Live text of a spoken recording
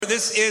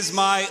This is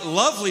my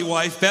lovely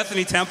wife,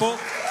 Bethany Temple.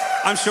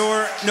 I'm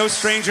sure no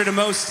stranger to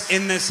most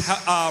in this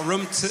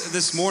room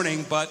this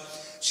morning, but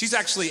she's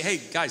actually, hey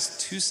guys,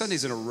 2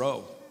 Sundays in a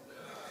row.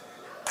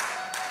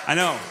 I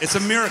know, it's a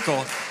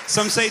miracle.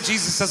 Some say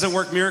Jesus doesn't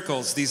work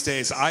miracles these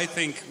days. I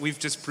think we've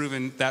just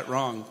proven that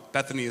wrong.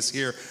 Bethany is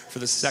here for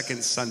the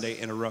 2nd Sunday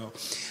in a row.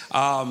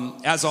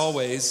 As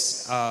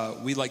always,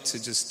 we like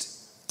to just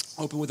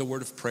open with a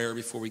word of prayer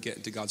before we get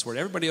into God's word.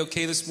 Everybody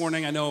okay this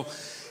morning? I know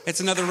it's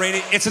another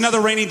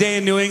rainy day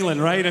in New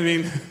England, right? I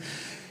mean,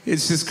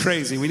 it's just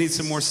crazy. We need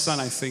some more sun,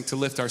 I think, to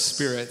lift our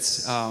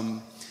spirits.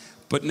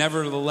 But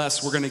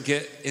nevertheless, we're going to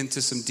get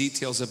into some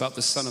details about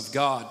the Son of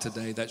God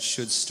today that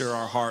should stir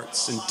our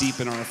hearts and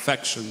deepen our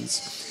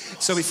affections.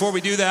 So before we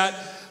do that,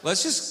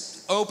 let's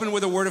just open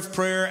with a word of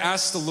prayer.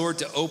 Ask the Lord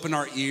to open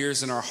our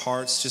ears and our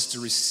hearts just to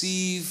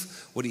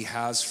receive what he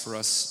has for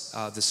us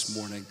this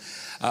morning.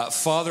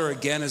 Father,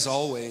 again, as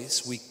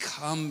always, we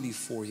come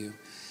before you.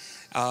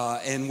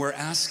 And we're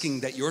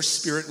asking that your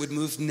spirit would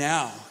move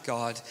now,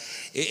 God,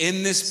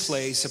 in this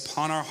place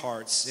upon our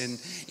hearts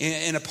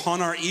and upon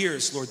our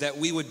ears, Lord, that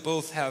we would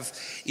both have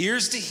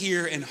ears to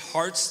hear and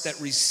hearts that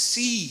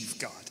receive,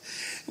 God.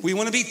 We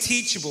want to be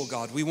teachable,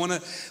 God. We want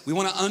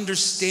to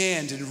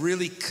understand and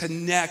really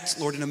connect,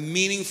 Lord, in a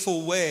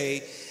meaningful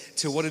way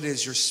to what it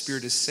is your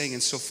spirit is saying.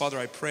 And so, Father,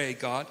 I pray,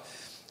 God,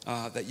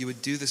 that you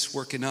would do this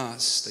work in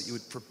us, that you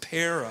would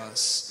prepare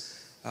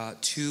us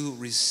to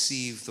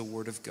receive the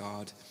word of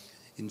God.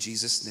 In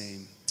Jesus'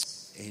 name,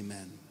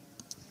 amen.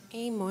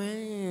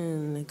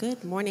 Amen.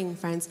 Good morning,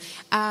 friends.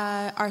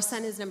 Our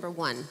son is number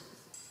 1.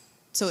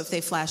 So if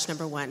they flash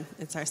number 1,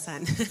 it's our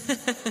son.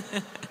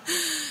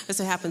 That's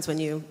what happens when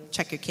you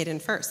check your kid in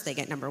first. They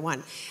get number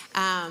 1.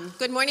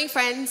 Good morning,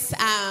 friends.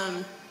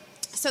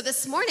 So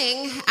this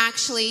morning,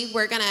 actually,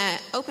 we're going to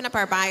open up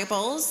our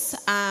Bibles.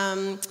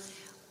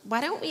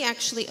 Why don't we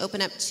actually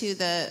open up to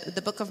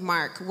the book of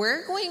Mark?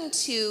 We're going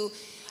to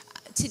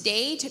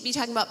today be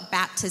talking about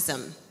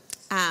baptism.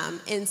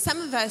 And some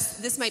of us,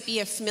 this might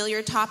be a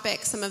familiar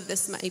topic. Some of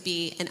this might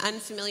be an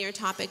unfamiliar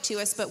topic to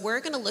us. But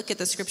we're going to look at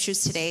the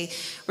scriptures today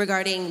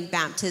regarding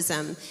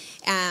baptism.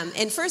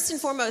 And first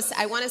and foremost,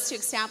 I want us to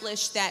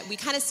establish that we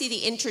kind of see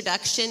the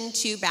introduction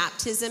to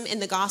baptism in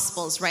the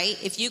Gospels, right?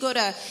 If you go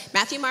to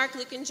Matthew, Mark,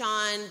 Luke, and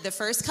John, the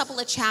first couple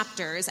of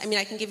chapters, I mean,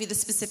 I can give you the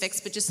specifics,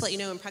 but just to let you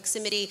know in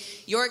proximity,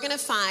 you're going to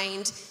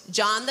find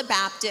John the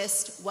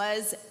Baptist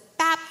was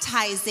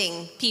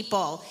baptizing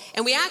people.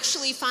 And we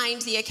actually find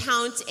the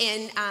account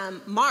in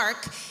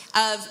Mark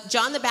of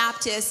John the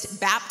Baptist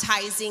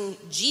baptizing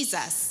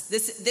Jesus.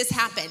 This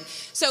happened.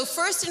 So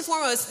first and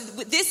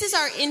foremost, this is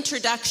our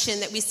introduction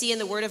that we see in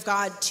the Word of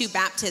God to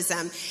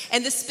baptism.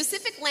 And the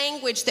specific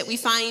language that we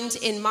find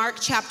in Mark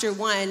chapter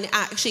 1,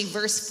 actually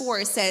verse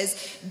 4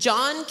 says,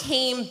 John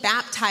came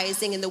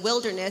baptizing in the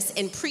wilderness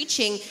and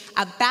preaching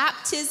a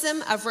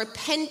baptism of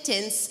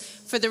repentance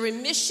for the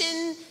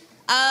remission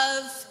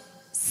of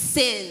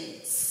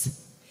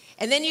sins.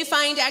 And then you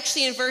find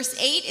actually in verse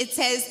 8, it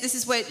says, this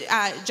is what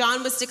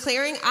John was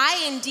declaring,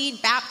 I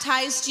indeed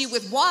baptized you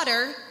with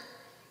water,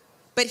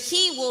 but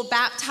he will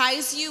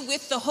baptize you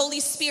with the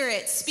Holy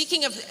Spirit,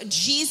 speaking of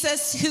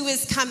Jesus who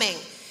is coming.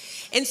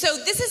 And so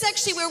this is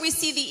actually where we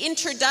see the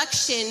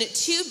introduction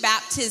to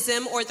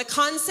baptism, or the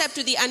concept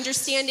or the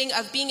understanding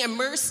of being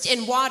immersed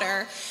in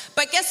water.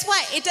 But guess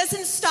what? It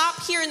doesn't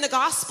stop here in the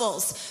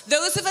Gospels.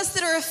 Those of us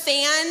that are a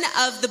fan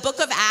of the book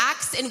of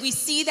Acts, and we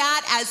see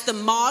that as the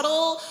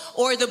model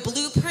or the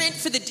blueprint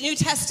for the New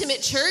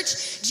Testament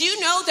church, do you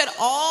know that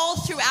all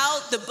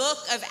throughout the book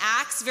of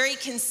Acts, very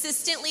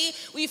consistently,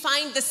 we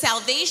find the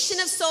salvation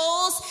of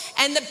souls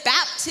and the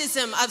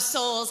baptism of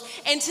souls.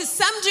 And to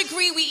some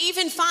degree, we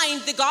even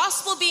find the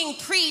gospel being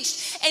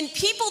preached and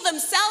people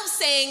themselves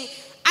saying,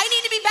 I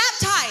need to be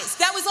baptized.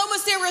 That was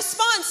almost their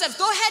response of,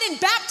 go ahead and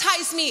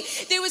baptize me.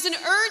 There was an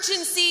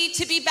urgency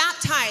to be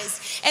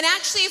baptized. And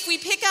actually, if we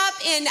pick up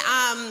in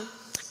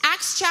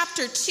Acts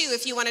chapter 2,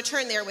 if you want to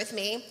turn there with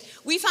me,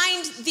 we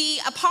find the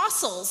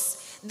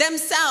apostles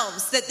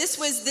themselves, that this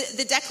was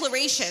the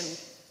declaration.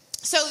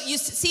 So you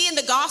see in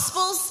the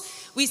Gospels,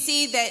 we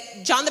see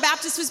that John the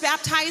Baptist was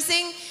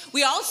baptizing.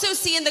 We also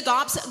see in the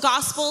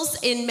Gospels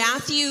in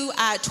Matthew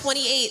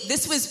 28,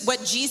 this was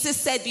what Jesus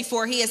said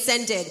before he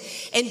ascended.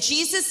 And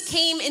Jesus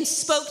came and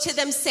spoke to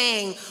them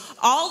saying,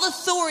 all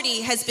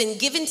authority has been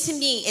given to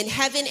me in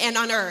heaven and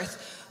on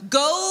earth.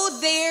 Go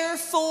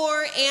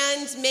therefore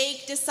and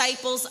make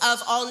disciples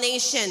of all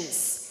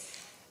nations,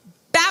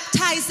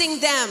 baptizing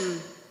them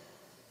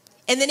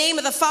in the name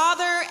of the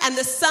Father and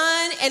the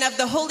Son and of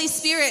the Holy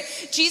Spirit.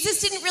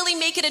 Jesus didn't really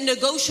make it a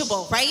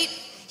negotiable, right?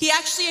 He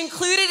actually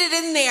included it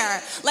in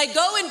there. Like,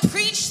 go and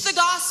preach the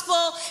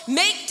gospel,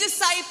 make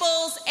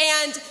disciples,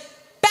 and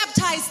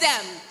baptize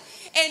them.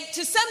 And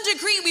to some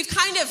degree, we've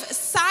kind of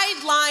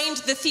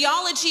sidelined the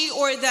theology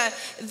or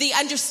the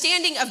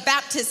understanding of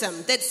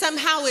baptism, that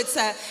somehow it's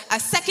a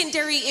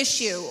secondary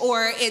issue,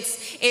 or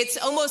it's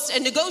almost a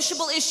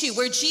negotiable issue,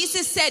 where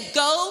Jesus said,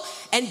 go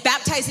and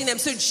baptizing them.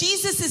 So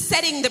Jesus is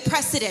setting the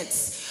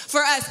precedence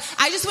for us.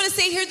 I just want to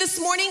say here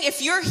this morning,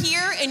 if you're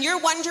here and you're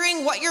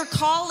wondering what your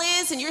call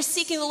is and you're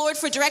seeking the Lord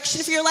for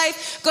direction for your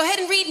life, go ahead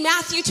and read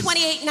Matthew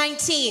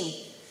 28:19.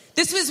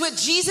 This was what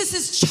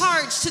Jesus'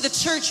 charge to the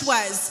church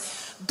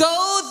was.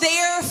 Go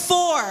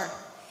therefore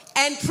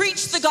and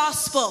preach the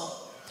gospel.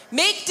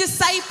 Make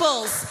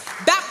disciples,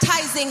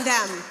 baptizing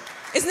them.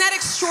 Isn't that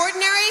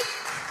extraordinary?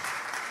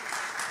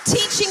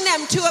 Teaching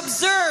them to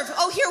observe.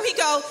 Oh, here we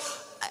go.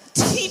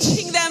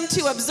 Teaching them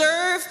to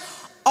observe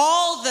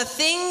all the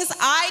things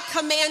I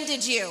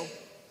commanded you.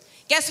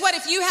 Guess what?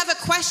 If you have a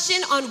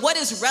question on what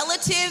is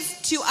relative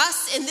to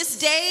us in this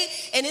day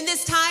and in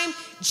this time,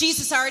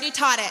 Jesus already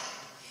taught it.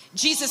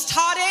 Jesus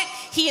taught it.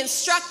 He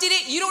instructed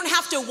it. You don't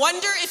have to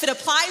wonder if it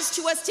applies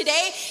to us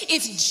today.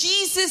 If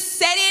Jesus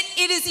said it,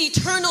 it is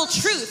eternal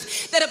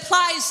truth that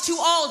applies to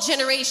all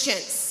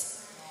generations.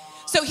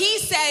 So he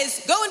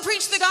says, go and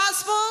preach the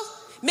gospel,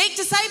 make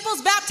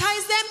disciples,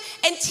 baptize them,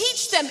 and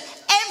teach them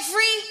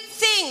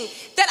everything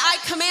that I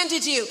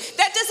commanded you.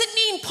 That doesn't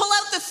mean pull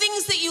out the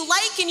things that you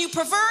like and you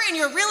prefer and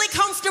you're really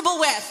comfortable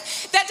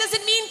with. That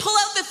doesn't mean pull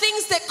out the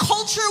things that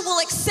culture will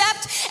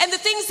accept and the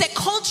things that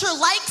culture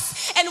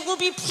likes and will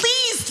be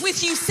pleased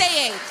with you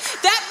saying.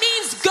 That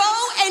means go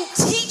and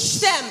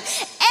teach them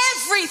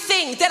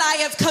everything that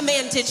I have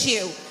commanded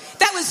you.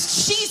 That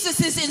was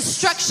Jesus'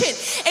 instruction.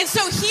 And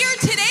so here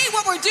today,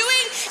 what we're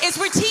doing is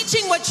we're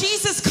teaching what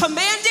Jesus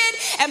commanded.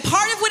 And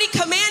part of what he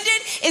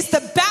commanded is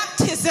the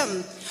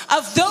baptism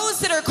of those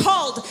that are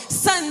called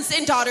sons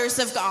and daughters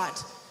of God.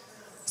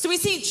 So we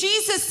see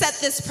Jesus set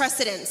this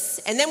precedence.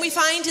 And then we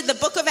find in the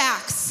book of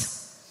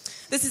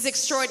Acts, this is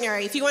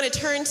extraordinary. If you want to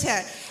turn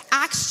to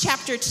Acts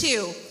chapter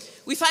 2,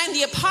 we find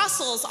the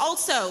apostles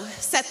also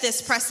set this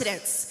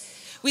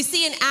precedence. We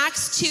see in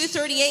Acts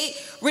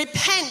 2:38,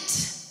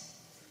 repent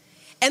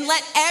and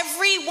let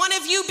every one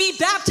of you be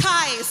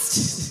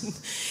baptized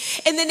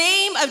in the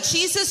name of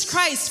Jesus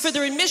Christ for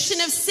the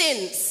remission of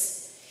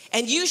sins,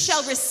 and you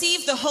shall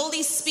receive the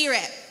Holy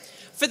Spirit.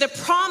 For the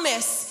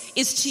promise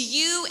is to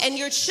you and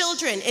your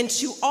children and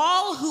to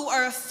all who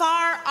are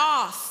afar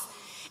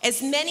off,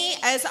 as many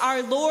as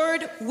our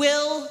Lord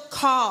will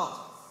call.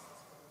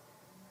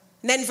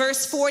 And then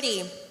verse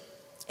 40,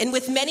 and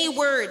with many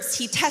words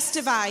he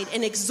testified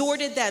and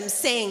exhorted them,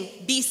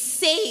 saying, be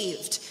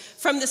saved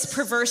from this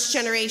perverse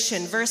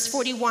generation. Verse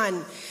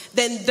 41,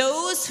 then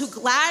those who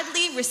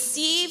gladly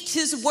received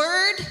his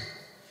word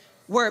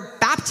were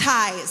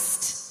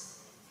baptized.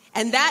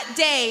 And that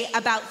day,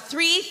 about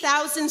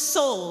 3,000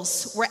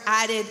 souls were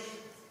added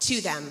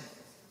to them.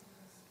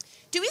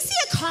 Do we see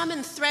a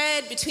common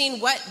thread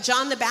between what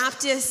John the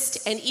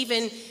Baptist and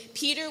even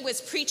Peter was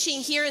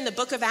preaching here in the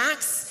book of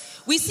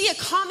Acts? We see a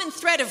common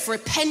thread of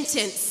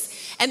repentance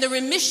and the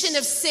remission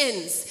of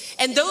sins,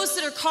 and those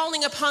that are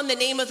calling upon the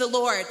name of the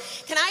Lord.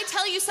 Can I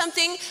tell you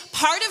something?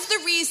 Part of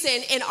the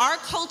reason in our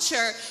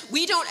culture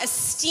we don't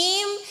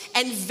esteem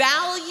and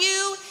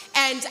value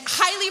and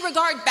highly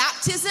regard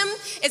baptism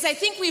is I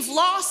think we've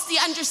lost the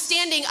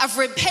understanding of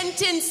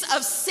repentance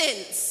of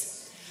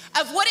sins,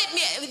 of what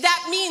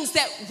that means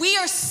that we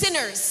are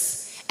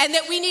sinners and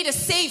that we need a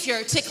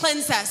Savior to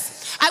cleanse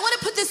us. I want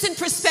to put this in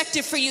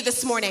perspective for you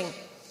this morning.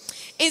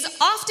 Is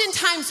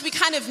oftentimes we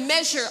kind of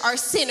measure our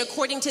sin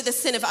according to the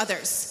sin of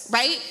others,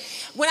 right?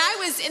 When I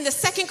was in the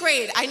second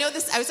grade, I know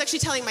this, I was actually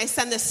telling my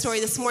son this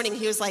story this morning.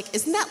 He was like,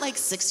 isn't that like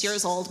 6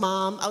 years old,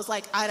 Mom? I was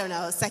like, I don't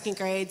know, second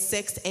grade,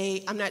 6,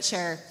 8, I'm not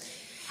sure.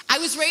 I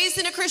was raised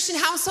in a Christian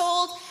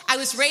household. I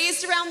was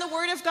raised around the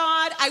Word of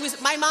God.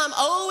 My mom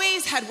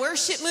always had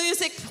worship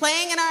music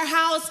playing in our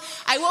house.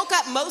 I woke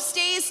up most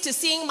days to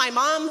seeing my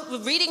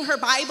mom reading her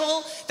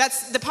Bible.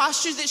 That's the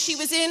posture that she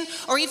was in,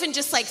 or even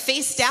just like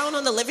face down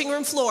on the living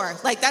room floor.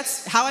 Like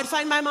that's how I'd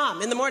find my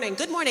mom in the morning.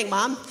 Good morning,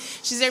 Mom.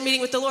 She's there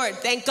meeting with the Lord.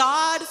 Thank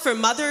God for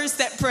mothers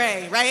that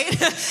pray, right?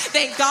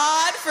 Thank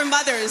God for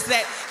mothers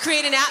that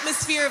create an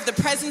atmosphere of the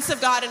presence of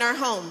God in our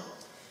home.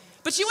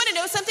 But you want to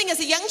know something? As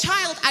a young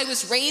child, I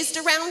was raised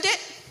around it.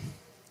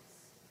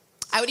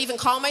 I would even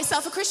call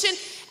myself a Christian.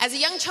 As a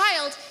young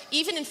child,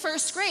 even in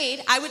first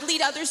grade, I would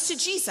lead others to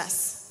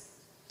Jesus.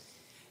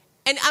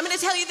 And I'm going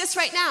to tell you this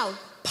right now.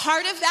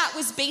 Part of that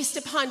was based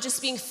upon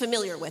just being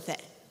familiar with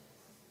it.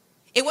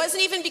 It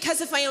wasn't even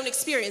because of my own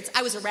experience.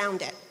 I was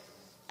around it.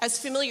 I was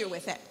familiar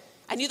with it.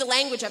 I knew the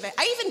language of it.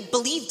 I even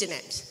believed in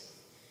it.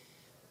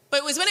 But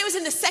it was when I was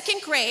in the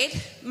second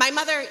grade, my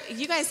mother,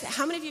 you guys,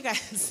 how many of you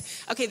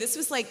guys, okay, this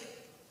was like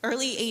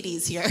early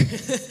 80s here.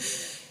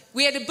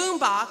 We had a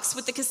boombox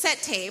with the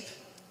cassette tape,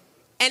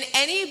 and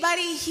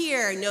anybody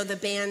here know the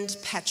band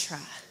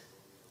Petra?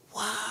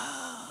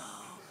 Whoa.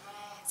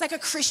 It's like a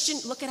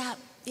Christian, look it up,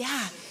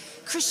 yeah,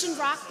 Christian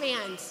rock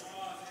band.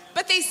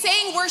 But they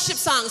sang worship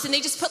songs, and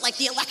they just put like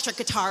the electric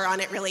guitar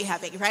on it really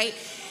heavy, right?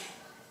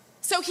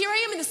 So here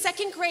I am in the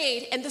second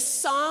grade, and the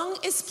song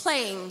is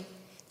playing,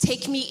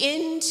 Take me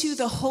into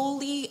the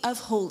Holy of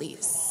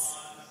Holies.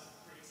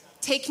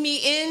 Take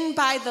me in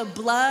by the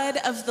blood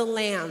of the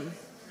Lamb.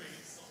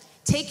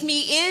 Take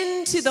me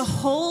into the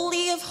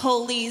Holy of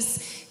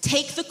Holies.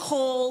 Take the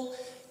coal,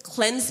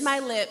 cleanse my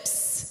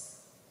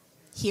lips.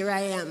 Here I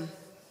am.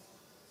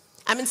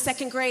 I'm in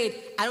second grade.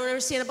 I don't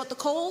understand about the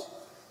coal.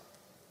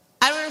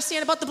 I don't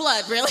understand about the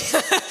blood, really.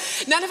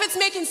 None of it's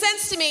making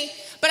sense to me,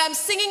 but I'm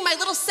singing my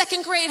little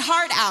second grade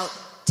heart out.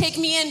 Take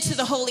me into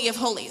the Holy of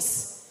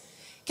Holies.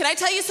 Can I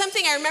tell you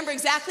something? I remember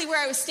exactly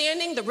where I was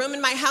standing, the room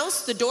in my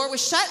house, the door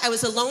was shut. I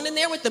was alone in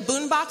there with the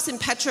boombox and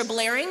Petra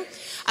blaring.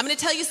 I'm going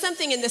to tell you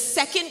something. In the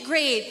second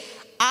grade,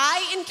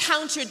 I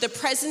encountered the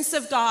presence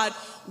of God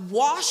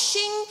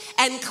washing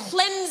and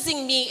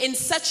cleansing me in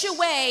such a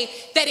way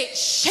that it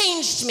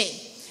changed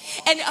me.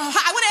 And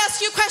I want to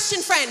ask you a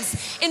question,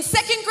 friends. In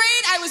second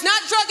grade, I was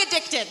not drug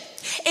addicted.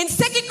 In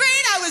second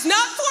grade, I was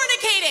not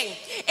fornicating.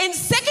 In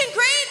second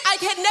grade, I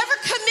had never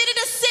committed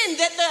a sin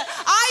that the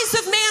eyes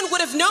of man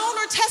would have known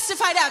or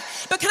testified of.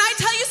 But can I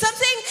tell you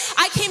something?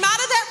 I came out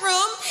of that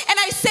room and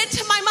I said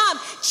to my mom,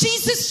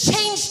 Jesus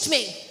changed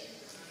me.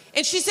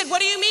 And she said, what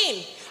do you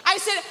mean?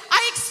 I said,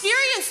 I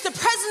experienced the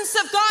presence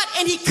of God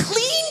and he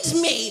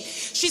cleaned me.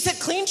 She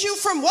said, cleaned you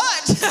from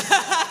what?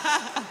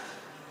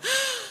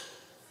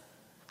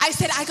 I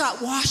said, I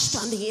got washed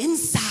on the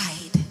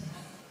inside.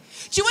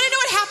 Do you want to know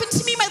what happened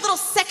to me, my little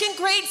second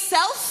grade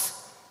self?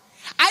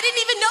 I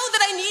didn't even know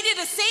that I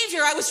needed a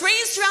savior. I was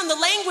raised around the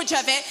language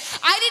of it.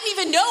 I didn't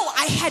even know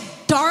I had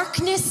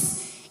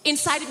darkness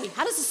inside of me.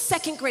 How does a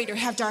second grader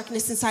have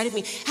darkness inside of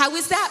me? How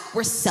is that?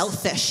 We're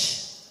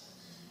selfish.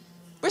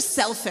 We're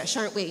selfish,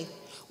 aren't we?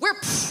 We're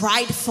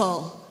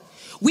prideful.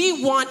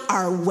 We want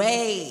our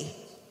way.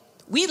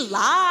 We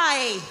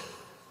lie.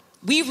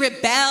 We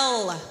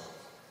rebel,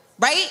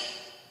 right?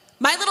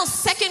 My little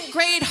second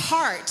grade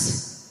heart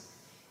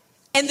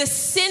and the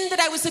sin that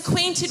I was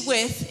acquainted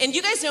with, and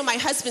you guys know my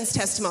husband's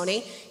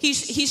testimony. He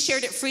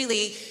shared it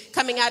freely,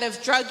 coming out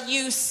of drug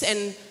use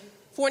and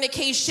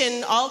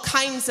fornication, all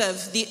kinds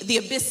of the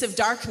abyss of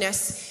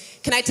darkness.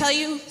 Can I tell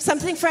you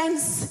something,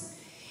 friends?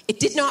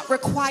 It did not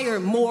require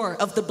more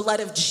of the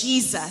blood of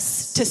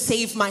Jesus to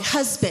save my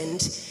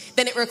husband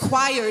than it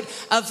required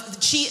of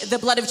the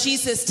blood of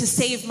Jesus to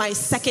save my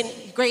second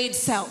grade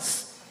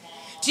self.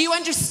 Do you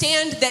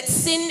understand that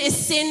sin is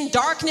sin,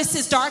 darkness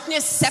is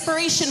darkness,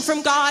 separation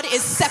from God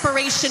is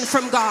separation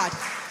from God?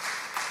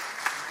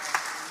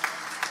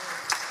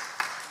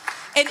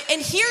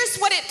 And here's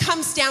what it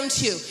comes down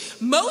to.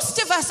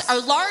 Most of us are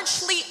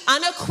largely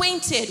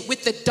unacquainted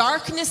with the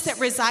darkness that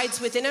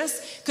resides within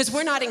us because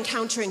we're not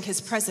encountering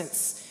his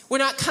presence. We're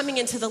not coming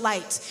into the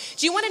light.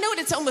 Do you want to know what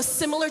it's almost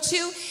similar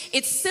to?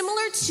 It's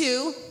similar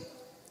to,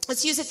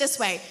 let's use it this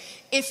way.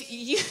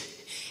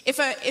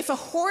 If a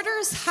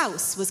hoarder's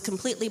house was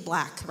completely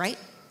black, right?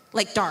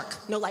 Like dark,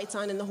 no lights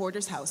on in the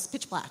hoarder's house,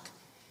 pitch black,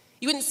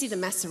 you wouldn't see the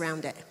mess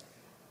around it.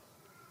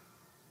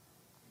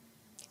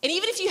 And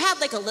even if you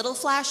had like a little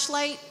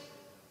flashlight,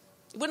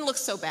 it wouldn't look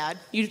so bad.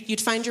 You'd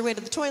find your way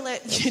to the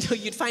toilet,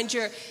 you'd find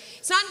your...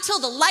 It's not until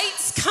the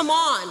lights come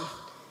on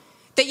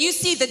that you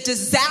see the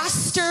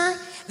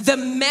disaster, the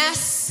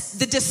mess,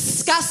 the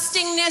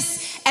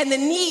disgustingness, and the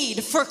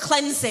need for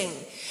cleansing.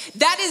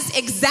 That is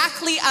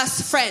exactly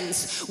us,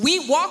 friends.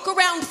 We walk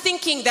around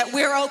thinking that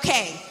we're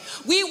okay.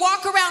 We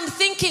walk around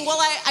thinking, well,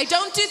 I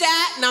don't do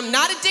that, and I'm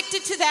not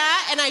addicted to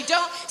that, and I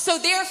don't, so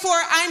therefore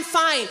I'm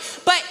fine.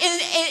 But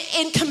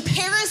in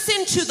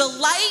comparison to the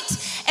light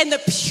and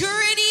the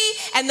purity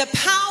and the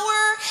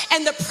power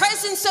and the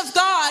presence of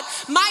God,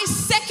 my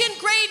second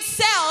grade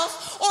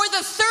self or the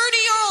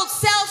 30-year-old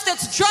self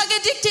that's drug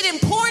addicted and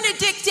porn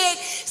addicted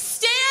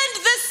stand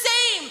the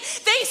same.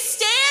 They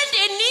stand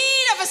in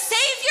need of a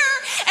savior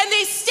and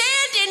they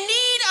stand in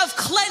need of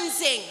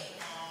cleansing.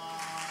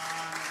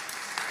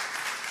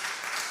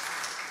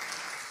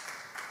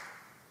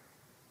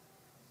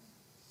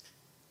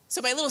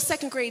 So my little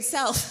second grade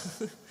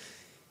self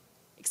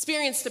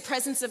experienced the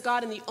presence of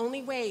God in the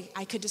only way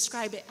I could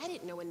describe it. I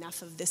didn't know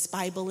enough of this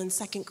Bible in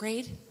second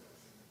grade.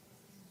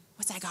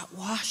 Was I got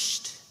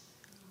washed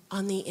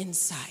on the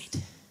inside.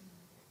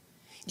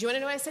 Do you want to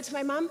know what I said to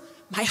my mom?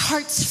 My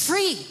heart's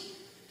free.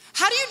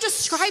 How do you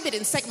describe it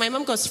in second? My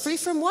mom goes, free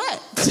from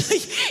what?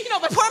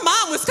 My poor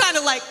mom was kind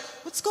of like,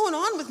 what's going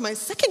on with my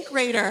second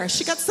grader?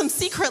 She got some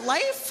secret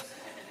life?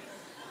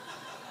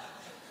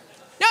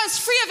 No, it's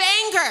free of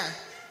anger.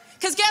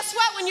 Because guess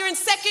what? When you're in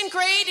second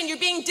grade and you're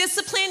being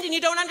disciplined and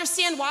you don't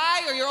understand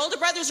why, or your older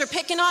brothers are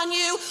picking on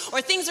you,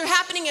 or things are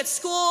happening at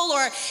school,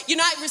 or you're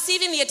not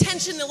receiving the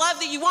attention, the love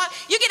that you want,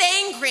 you get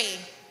angry.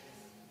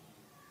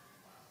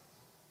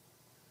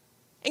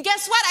 And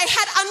guess what? I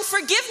had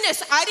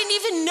unforgiveness. I didn't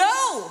even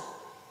know.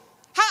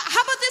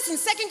 How about this? In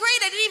second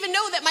grade, I didn't even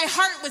know that my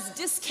heart was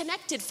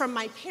disconnected from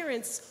my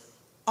parents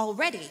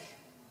already.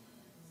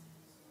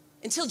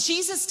 Until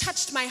Jesus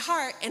touched my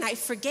heart and I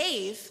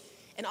forgave,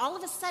 and all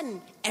of a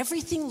sudden,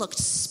 everything looked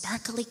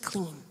sparkly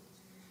clean.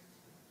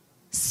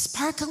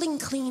 Sparkling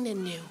clean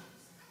and new.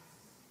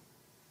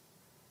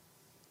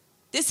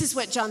 This is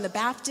what John the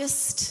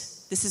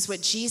Baptist, this is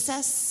what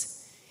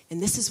Jesus,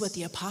 and this is what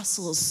the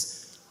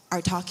apostles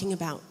are talking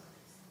about.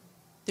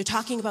 They're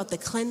talking about the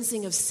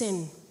cleansing of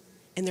sin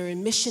and the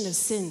remission of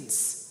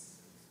sins.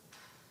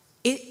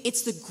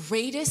 It's the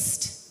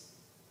greatest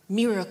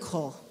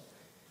miracle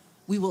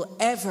we will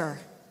ever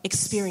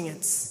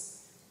experience.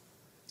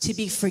 to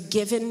be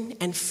forgiven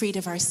and freed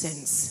of our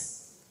sins.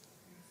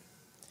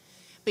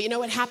 But you know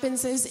what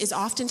happens is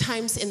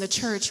oftentimes in the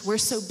church, we're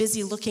so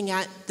busy looking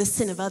at the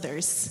sin of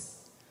others,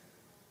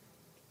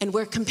 and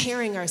we're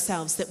comparing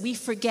ourselves that we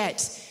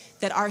forget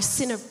that our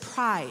sin of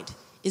pride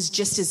is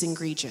just as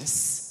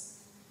egregious.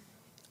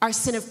 Our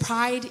sin of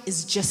pride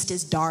is just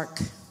as dark.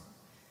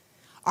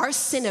 Our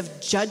sin of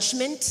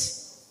judgment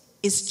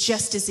is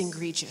just as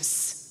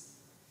egregious.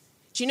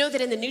 Do you know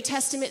that in the New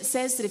Testament it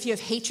says that if you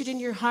have hatred in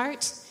your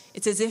heart,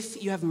 it's as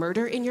if you have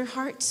murder in your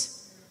heart?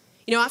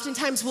 You know,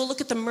 oftentimes we'll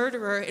look at the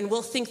murderer and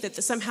we'll think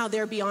that somehow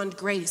they're beyond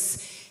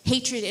grace.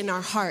 Hatred in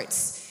our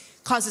hearts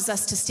causes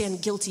us to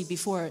stand guilty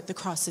before the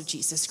cross of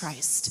Jesus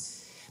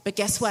Christ. But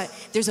guess what?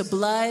 There's a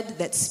blood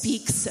that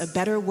speaks a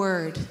better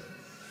word,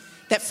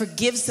 that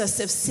forgives us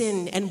of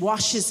sin and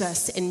washes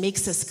us and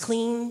makes us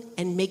clean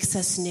and makes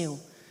us new.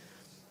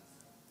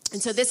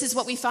 And so this is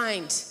what we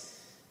find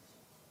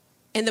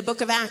in the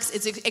book of Acts.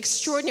 It's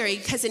extraordinary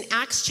because in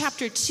Acts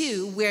chapter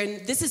 2, where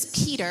this is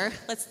Peter,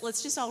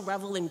 let's just all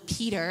revel in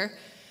Peter,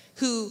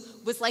 who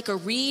was like a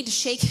reed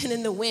shaken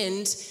in the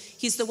wind.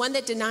 He's the one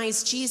that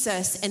denies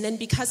Jesus. And then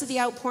because of the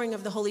outpouring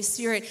of the Holy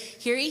Spirit,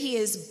 here he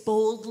is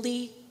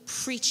boldly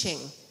preaching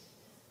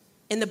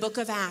in the book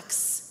of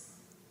Acts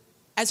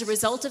as a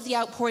result of the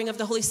outpouring of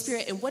the Holy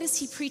Spirit. And what is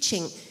he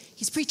preaching?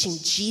 He's preaching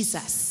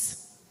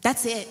Jesus.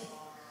 That's it.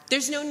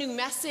 There's no new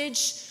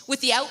message.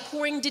 With the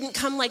outpouring didn't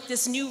come like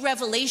this new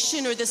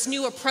revelation or this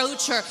new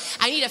approach, or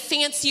I need a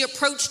fancy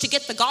approach to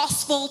get the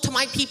gospel to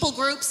my people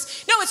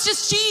groups. No, it's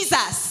just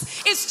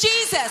Jesus. It's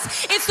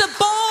Jesus. It's the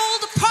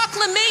bold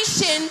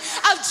proclamation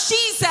of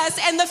Jesus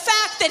and the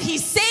fact that he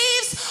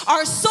saves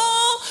our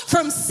soul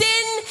from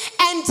sin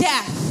and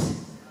death.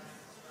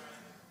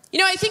 You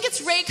know, I think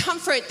it's Ray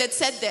Comfort that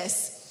said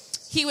this.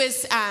 He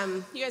was,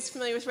 you guys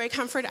familiar with Ray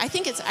Comfort? I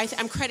think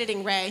I'm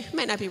crediting Ray. It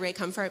might not be Ray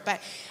Comfort, but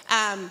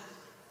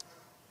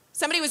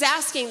somebody was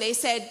asking, they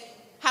said,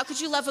 how could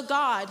you love a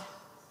God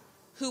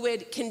who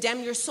would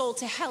condemn your soul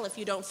to hell if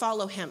you don't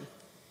follow him?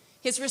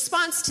 His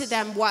response to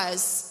them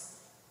was,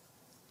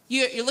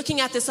 you're looking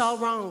at this all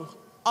wrong.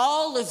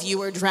 All of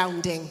you are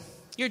drowning.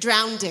 You're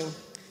drowning.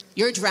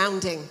 You're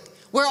drowning.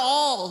 We're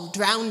all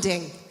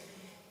drowning.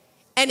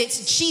 And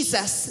it's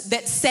Jesus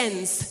that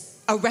sends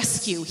a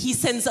rescue. He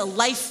sends a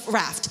life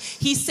raft.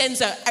 He sends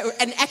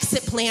an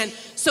exit plan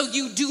so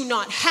you do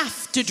not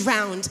have to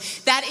drown.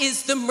 That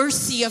is the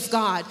mercy of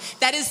God.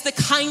 That is the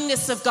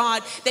kindness of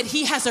God, that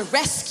he has a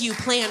rescue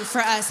plan for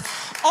us.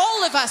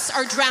 All of us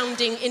are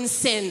drowning in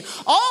sin.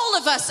 All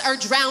of us are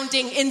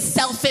drowning in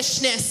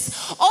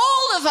selfishness.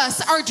 All of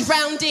us are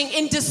drowning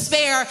in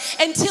despair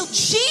until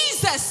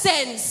Jesus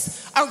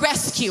sends a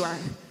rescuer.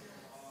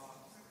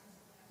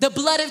 The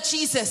blood of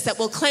Jesus that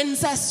will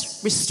cleanse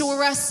us,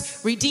 restore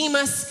us, redeem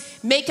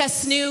us, make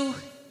us new,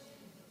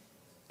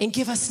 and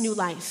give us new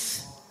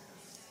life.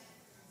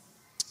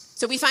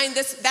 So we find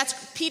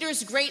that's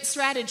Peter's great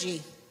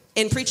strategy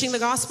in preaching the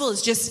gospel,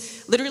 is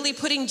just literally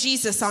putting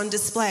Jesus on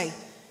display.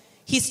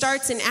 He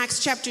starts in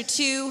Acts chapter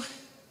 2,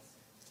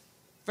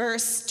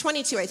 verse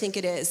 22, I think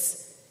it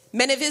is.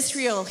 Men of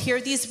Israel,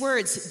 hear these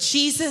words.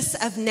 Jesus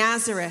of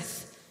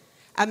Nazareth,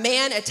 a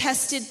man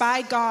attested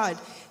by God,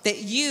 that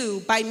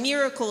you, by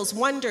miracles,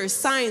 wonders,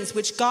 signs,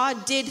 which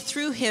God did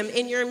through him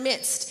in your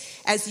midst,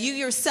 as you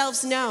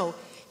yourselves know,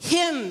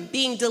 him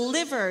being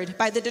delivered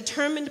by the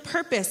determined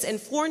purpose and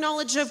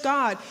foreknowledge of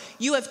God,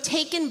 you have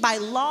taken by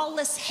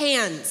lawless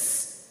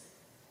hands,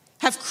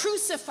 have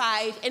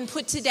crucified and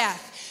put to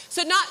death.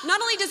 So not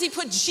only does he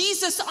put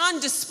Jesus on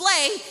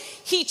display,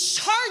 he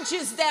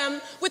charges them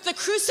with the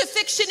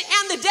crucifixion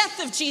and the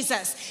death of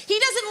Jesus. He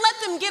doesn't let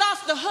them get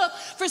off the hook.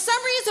 For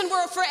some reason,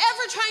 we're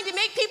forever trying to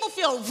make people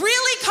feel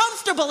really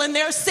comfortable in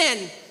their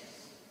sin.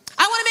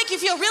 I want to make you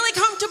feel really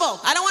comfortable.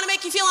 I don't want to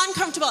make you feel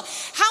uncomfortable.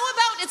 How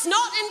about it's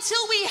not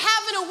until we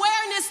have an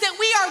awareness that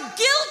we are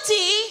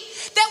guilty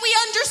that we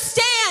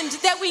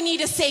understand that we need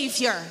a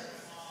Savior.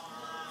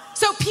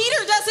 So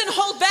Peter doesn't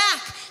hold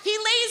back. He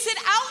lays it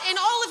out in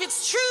all of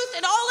its truth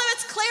and all of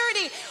its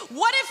clarity.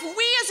 What if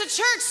we as a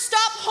church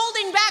stop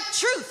holding back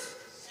truth?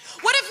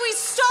 What if we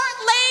start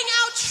laying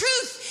out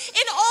truth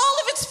in all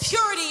of its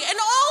purity and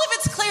all of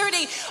its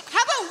clarity?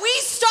 How about we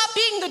stop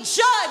being the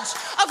judge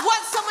of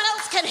what someone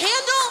else can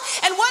handle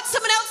and what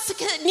someone else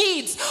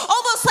needs?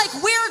 Almost like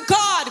we're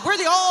God. We're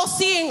the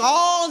all-seeing,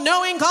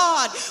 all-knowing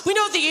God. We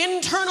know the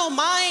internal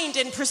mind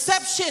and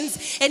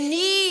perceptions and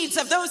needs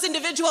of those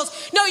individuals.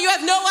 No, you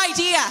have no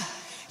idea.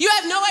 You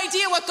have no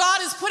idea what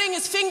God is putting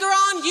his finger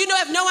on. You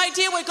have no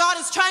idea what God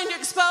is trying to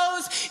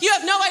expose. You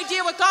have no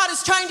idea what God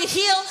is trying to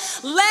heal.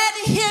 Let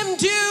him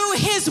do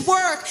his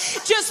work.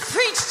 Just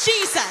preach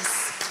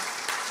Jesus.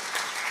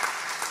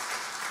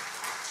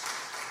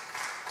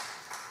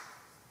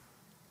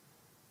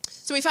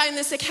 So we find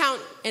this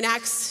account in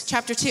Acts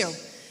chapter 2.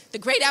 The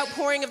great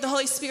outpouring of the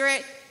Holy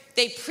Spirit.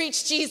 They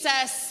preach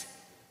Jesus.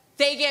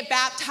 They get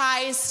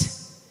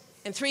baptized.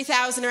 And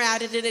 3,000 are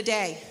added in a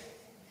day.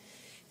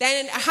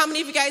 Then, how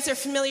many of you guys are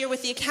familiar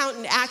with the account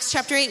in Acts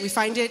chapter 8? We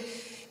find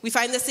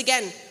this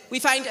again. We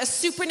find a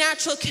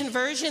supernatural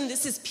conversion.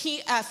 This is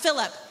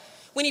Philip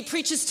when he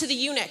preaches to the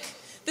eunuch.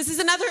 This is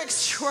another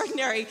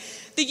extraordinary.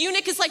 The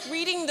eunuch is like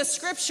reading the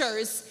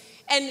scriptures,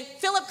 and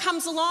Philip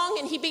comes along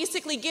and he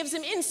basically gives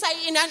him insight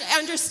and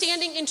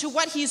understanding into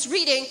what he's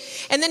reading.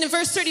 And then in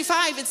verse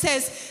 35 it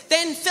says,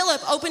 then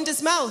Philip opened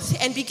his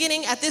mouth and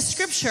beginning at this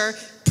scripture,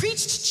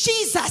 preached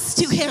Jesus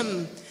to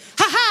him.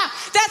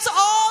 That's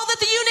all that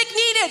the eunuch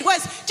needed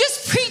was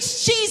just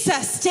preach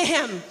Jesus to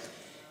him.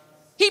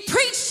 He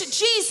preached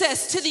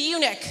Jesus to the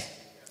eunuch.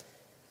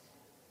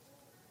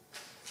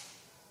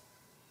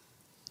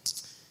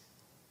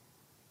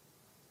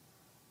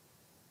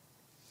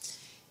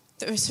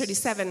 Verse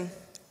 37,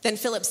 then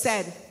Philip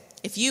said,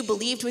 if you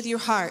believed with your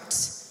heart,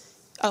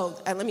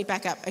 let me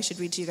back up. I should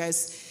read to you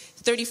guys.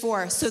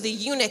 34, so the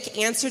eunuch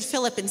answered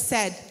Philip and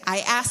said, I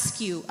ask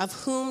you, of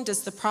whom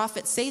does the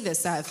prophet say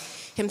this of,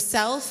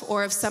 himself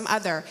or of some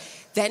other?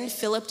 Then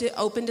Philip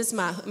opened his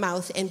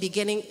mouth and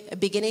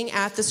beginning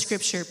at the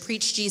scripture,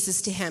 preached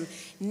Jesus to him.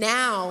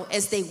 Now,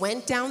 as they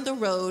went down the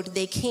road,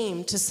 they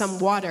came to some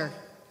water.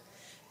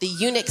 The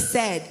eunuch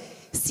said,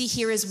 see,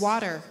 here is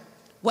water.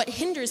 What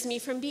hinders me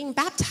from being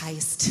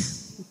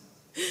baptized?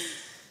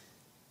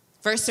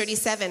 Verse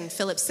 37,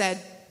 Philip said,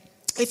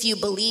 if you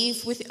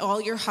believe with all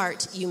your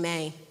heart, you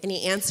may. And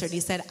he answered, he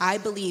said, I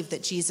believe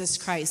that Jesus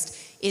Christ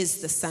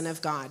is the Son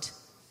of God.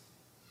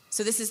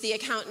 So this is the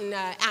account in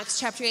Acts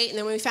chapter 8. And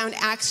then we found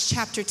Acts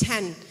chapter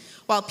 10.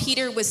 While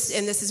Peter was,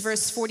 and this is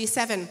verse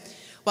 47,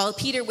 while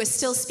Peter was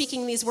still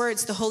speaking these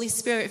words, the Holy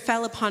Spirit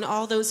fell upon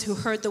all those who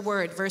heard the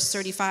word. Verse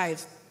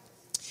 35.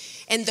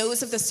 And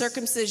those of the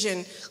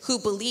circumcision who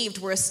believed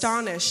were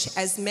astonished,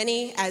 as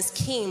many as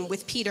came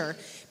with Peter,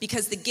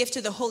 because the gift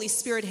of the Holy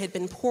Spirit had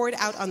been poured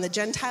out on the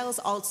Gentiles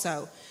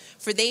also.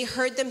 For they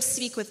heard them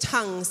speak with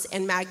tongues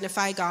and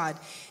magnify God.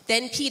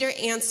 Then Peter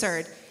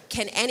answered,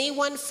 can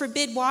anyone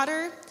forbid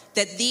water,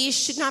 that these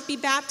should not be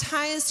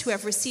baptized who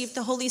have received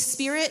the Holy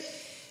Spirit,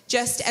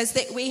 just as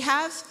that we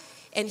have?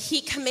 And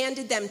he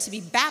commanded them to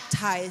be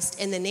baptized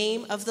in the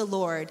name of the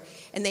Lord.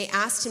 And they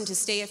asked him to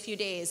stay a few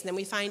days. And then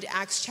we find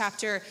Acts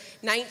chapter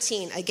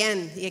 19,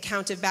 again, the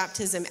account of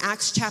baptism.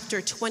 Acts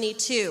chapter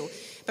 22.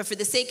 But for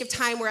the sake of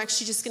time, we're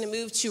actually just going to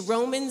move to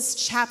Romans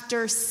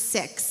chapter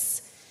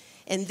 6.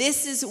 And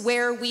this is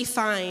where we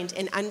find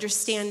an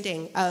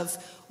understanding of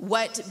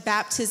what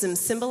baptism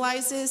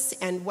symbolizes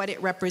and what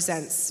it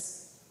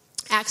represents.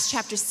 Acts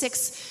chapter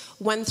 6,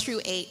 1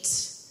 through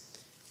 8.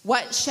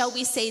 What shall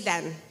we say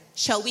then?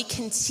 Shall we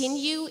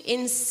continue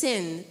in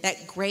sin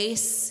that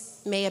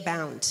grace may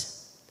abound?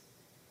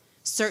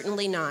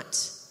 Certainly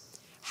not.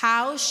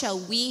 How shall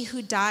we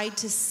who died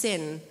to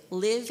sin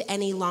live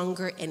any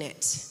longer in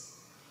it?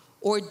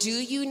 Or do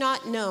you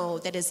not know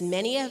that as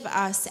many of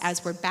us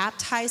as were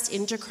baptized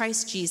into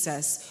Christ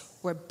Jesus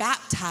were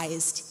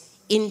baptized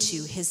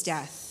into his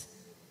death?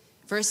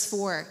 Verse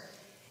 4,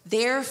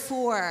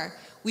 therefore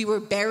we were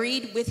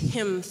buried with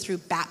him through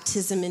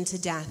baptism into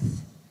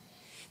death,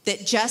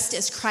 that just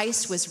as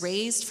Christ was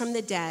raised from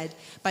the dead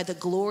by the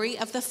glory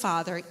of the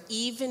Father,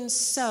 even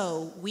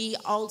so we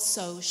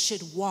also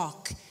should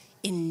walk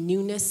in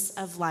newness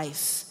of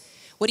life.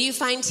 What do you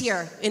find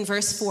here in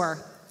verse 4?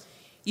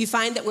 You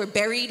find that we're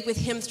buried with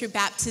him through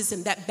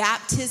baptism, that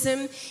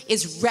baptism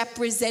is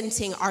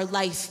representing our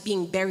life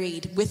being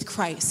buried with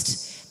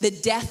Christ. The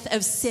death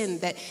of sin,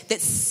 that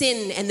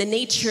sin and the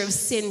nature of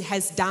sin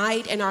has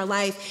died in our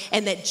life,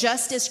 and that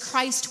just as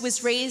Christ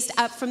was raised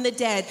up from the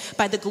dead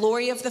by the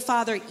glory of the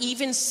Father,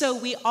 even so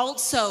we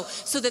also,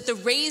 so that the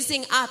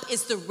raising up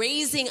is the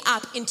raising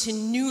up into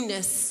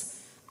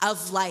newness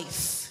of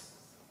life.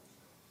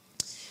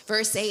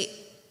 Verse 8,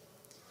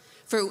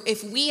 for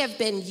if we have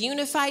been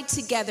unified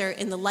together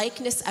in the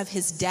likeness of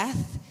his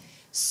death,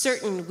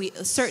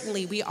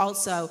 certainly we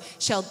also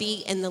shall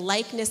be in the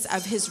likeness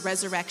of his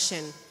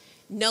resurrection.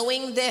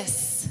 Knowing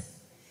this,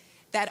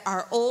 that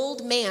our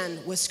old man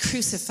was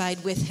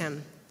crucified with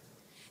him,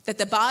 that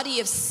the body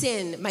of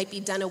sin might be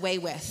done away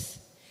with,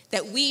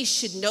 that we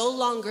should no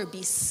longer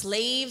be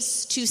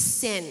slaves to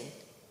sin.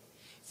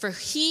 For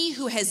he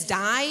who has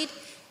died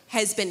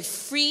has been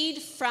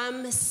freed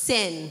from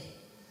sin.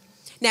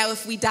 Now,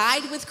 if we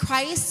died with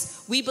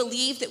Christ, we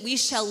believe that we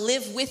shall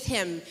live with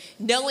him,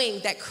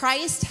 knowing that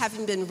Christ,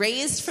 having been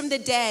raised from the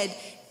dead,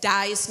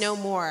 dies no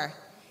more.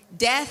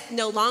 Death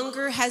no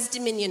longer has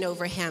dominion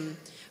over him.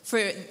 For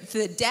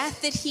the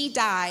death that he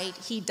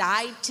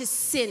died to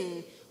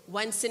sin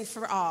once and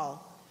for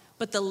all.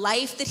 But the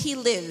life that he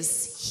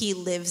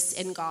lives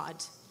in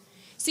God.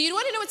 So you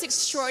want to know what's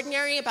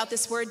extraordinary about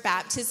this word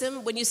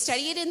baptism? When you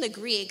study it in the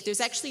Greek,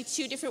 there's actually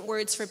two different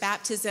words for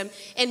baptism.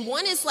 And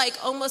one is like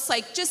almost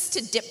like just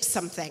to dip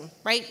something,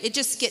 right? It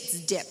just gets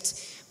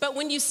dipped. But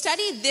when you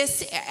study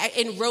this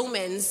in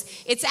Romans,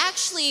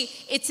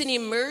 it's an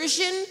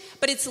immersion,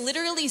 but it's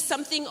literally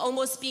something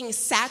almost being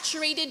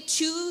saturated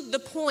to the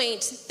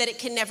point that it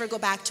can never go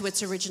back to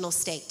its original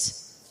state.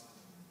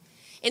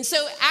 And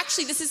so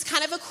actually, this is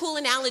kind of a cool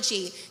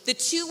analogy. The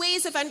two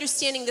ways of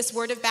understanding this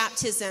word of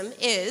baptism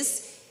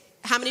is,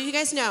 how many of you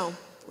guys know?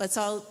 Let's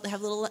all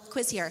have a little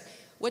quiz here.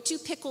 What do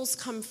pickles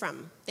come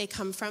from? They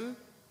come from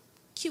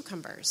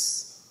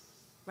cucumbers,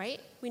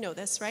 right? We know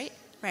this, right?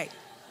 Right.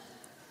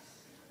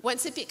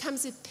 Once it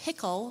becomes a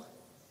pickle,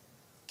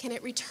 can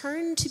it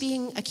return to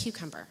being a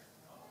cucumber?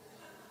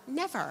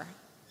 Never,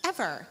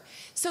 ever.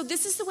 So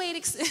this is the way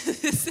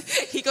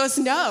it he goes,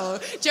 no.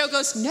 Joe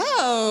goes,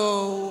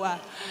 no.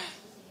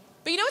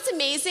 But you know what's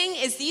amazing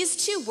is these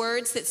two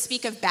words that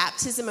speak of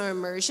baptism or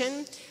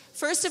immersion.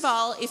 First of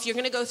all, if you're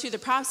going to go through the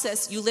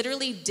process, you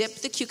literally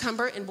dip the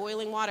cucumber in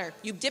boiling water.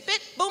 You dip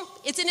it, boom,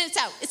 it's in and it's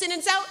out. It's in and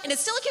it's out, and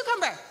it's still a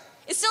cucumber.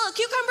 It's still a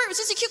cucumber. It's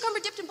just a cucumber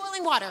dipped in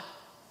boiling water.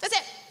 That's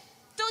it.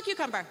 Still a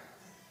cucumber.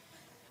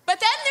 But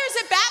then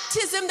there's a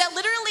baptism that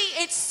literally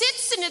it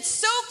sits and it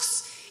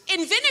soaks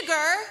in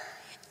vinegar,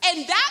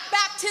 and that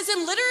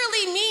baptism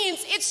literally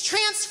means it's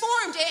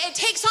transformed. It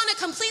takes on a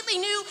completely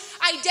new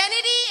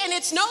identity, and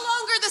it's no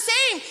longer the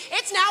same.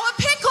 It's now a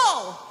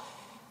pickle.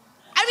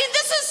 I mean,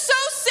 this is so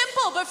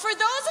simple, but for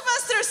those of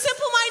us that are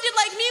simple-minded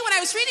like me, when I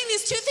was reading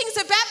these two things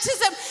of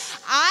baptism,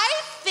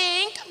 I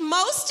think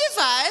most of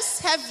us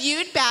have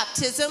viewed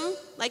baptism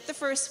like the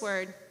first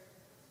word.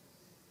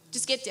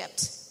 Just get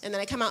dipped. And then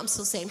I come out, I'm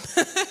still the same.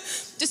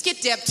 Just get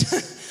dipped.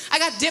 I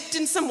got dipped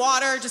in some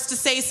water just to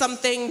say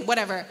something,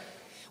 whatever.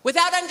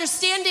 Without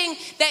understanding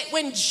that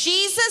when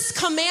Jesus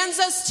commands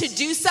us to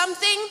do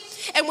something,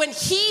 and when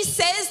he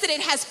says that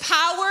it has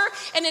power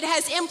and it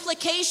has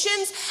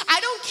implications, I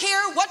don't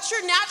care what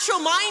your natural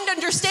mind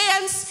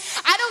understands.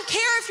 I don't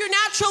care if your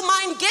natural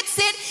mind gets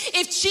it.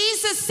 If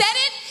Jesus said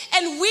it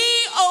and we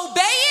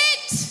obey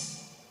it,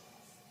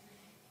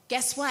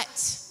 guess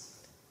what?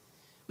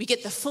 We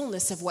get the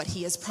fullness of what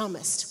he has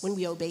promised when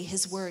we obey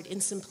his word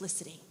in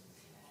simplicity.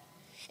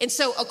 And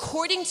so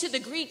according to the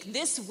Greek,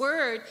 this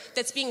word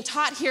that's being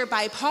taught here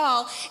by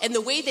Paul and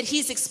the way that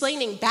he's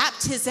explaining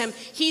baptism,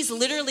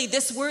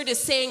 this word is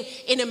saying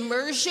an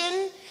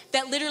immersion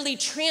that literally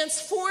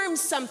transforms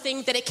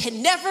something that it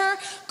can never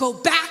go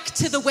back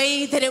to the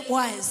way that it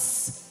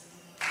was.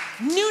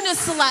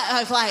 Newness of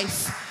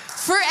life,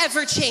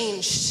 forever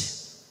changed.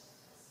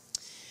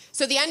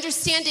 So the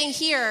understanding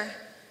here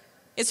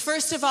is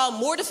first of all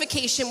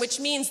mortification, which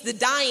means the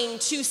dying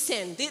to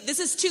sin. This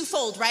is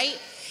twofold, right?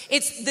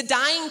 It's the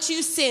dying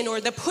to sin,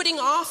 or the putting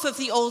off of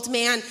the old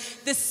man,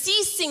 the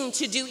ceasing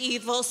to do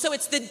evil. So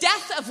it's the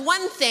death of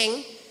one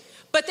thing,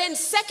 but then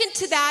second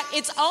to that,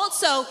 it's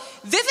also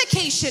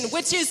vivification,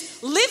 which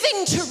is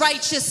living to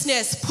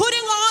righteousness,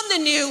 putting on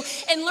the new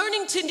and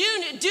learning to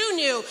do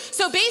new.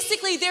 So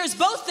basically there's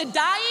both the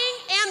dying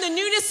and the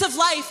newness of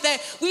life that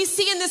we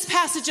see in this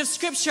passage of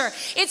scripture.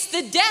 It's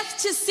the death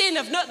to sin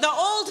of the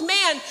old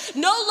man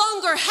no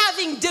longer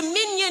having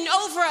dominion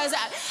over us.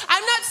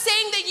 I'm not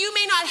saying that you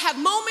may not have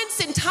moments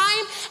in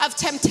time of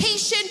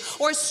temptation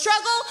or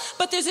struggle,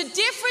 but there's a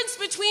difference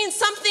between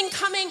something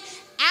coming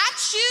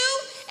at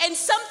you and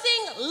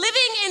something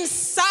living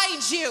inside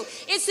you.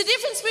 It's the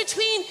difference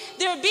between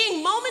there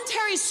being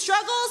momentary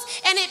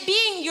struggles and it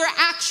being your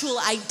actual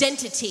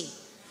identity.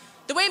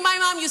 The way my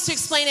mom used to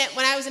explain it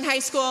when I was in high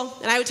school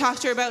and I would talk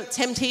to her about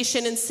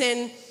temptation and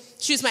sin,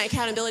 she was my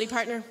accountability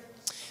partner.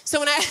 So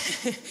when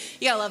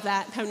you gotta love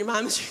that, having your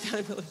mom as your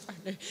accountability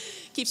partner,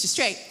 keeps you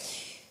straight.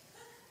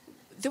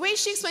 The way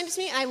she explained it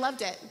to me, and I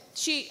loved it.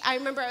 I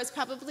remember I was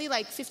probably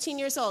like 15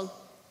 years old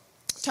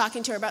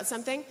talking to her about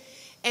something.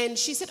 And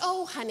she said,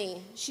 oh,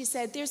 honey, she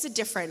said, there's a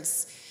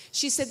difference.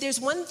 She said, there's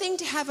one thing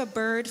to have a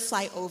bird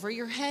fly over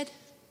your head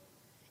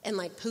and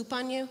like poop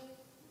on you.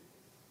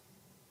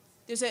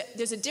 There's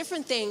a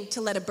different thing to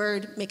let a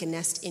bird make a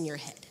nest in your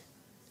head.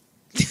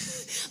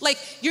 Like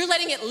you're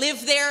letting it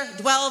live there,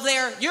 dwell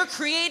there. You're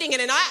creating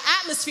an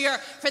atmosphere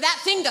for that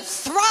thing to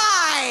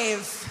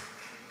thrive.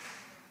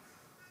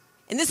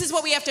 And this is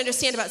what we have to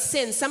understand about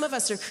sin. Some of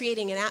us are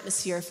creating an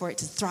atmosphere for it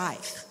to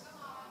thrive.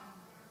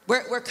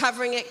 We're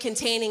covering it,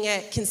 containing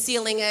it,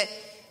 concealing it.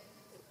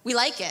 We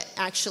like it,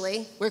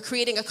 actually. We're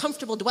creating a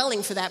comfortable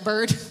dwelling for that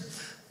bird.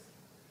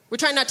 We're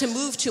trying not to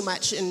move too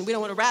much, and we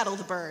don't want to rattle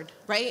the bird,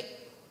 right?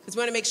 Because we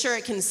want to make sure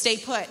it can stay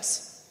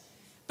put.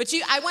 But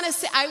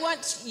I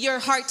want your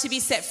heart to be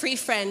set free,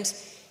 friend.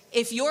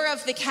 If you're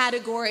of the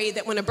category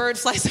that when a bird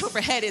flies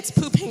overhead, it's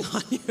pooping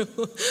on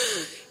you,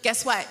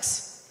 guess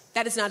what?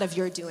 That is not of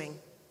your doing.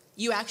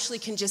 You actually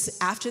can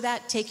just, after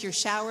that, take your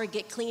shower,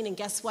 get clean, and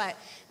guess what?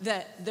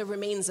 The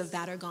remains of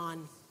that are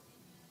gone.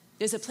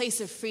 There's a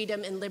place of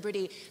freedom and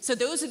liberty. So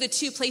those are the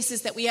two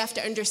places that we have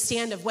to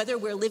understand of whether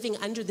we're living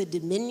under the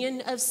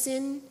dominion of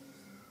sin,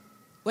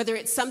 whether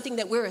it's something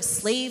that we're a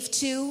slave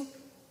to,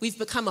 we've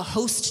become a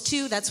host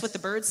to, that's what the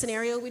bird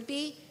scenario would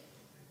be,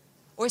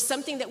 or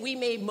something that we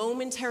may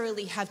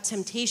momentarily have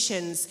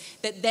temptations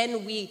that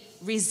then we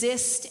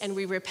resist and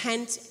we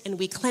repent and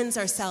we cleanse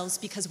ourselves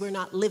because we're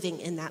not living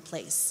in that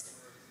place.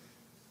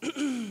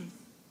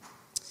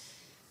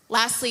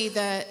 Lastly,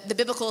 the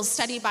Biblical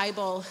Study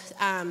Bible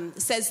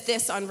says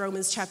this on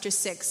Romans chapter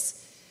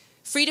 6.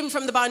 Freedom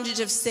from the bondage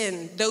of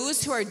sin.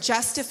 Those who are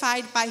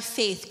justified by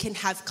faith can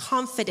have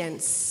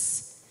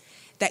confidence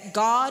that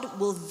God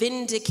will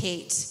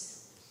vindicate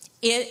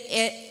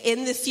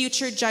in the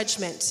future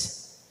judgment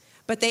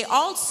But they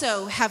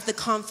also have the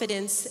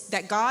confidence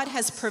that God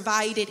has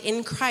provided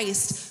in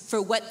Christ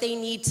for what they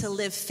need to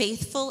live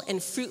faithful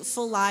and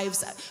fruitful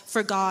lives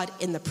for God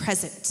in the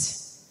present.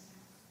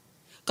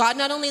 God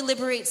not only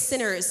liberates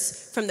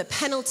sinners from the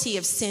penalty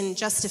of sin,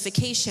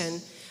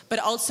 justification, but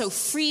also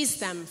frees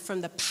them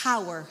from the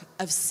power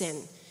of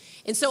sin.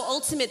 And so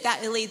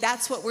ultimately,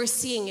 that's what we're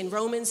seeing in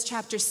Romans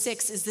chapter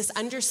 6, is this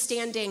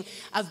understanding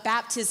of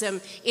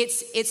baptism.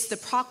 It's the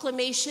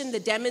proclamation, the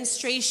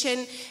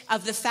demonstration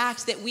of the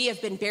fact that we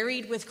have been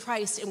buried with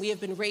Christ and we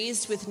have been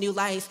raised with new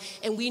life,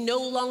 and we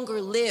no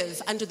longer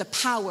live under the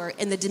power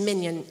and the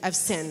dominion of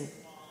sin.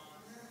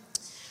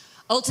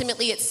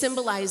 Ultimately, it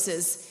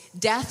symbolizes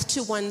death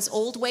to one's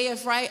old way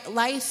of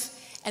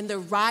life and the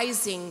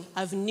rising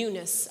of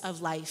newness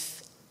of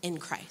life in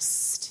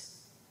Christ.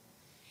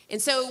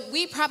 And so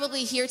we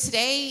probably here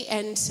today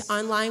and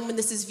online when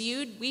this is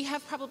viewed, we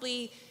have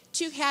probably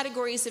two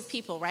categories of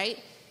people, right?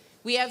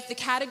 We have the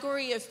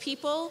category of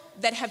people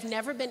that have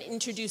never been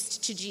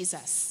introduced to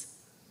Jesus.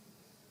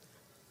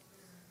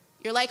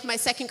 You're like my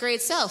second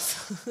grade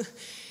self.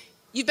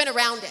 You've been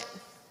around it.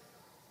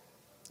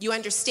 You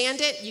understand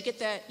it,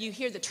 you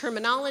hear the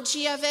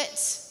terminology of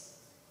it,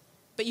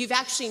 but you've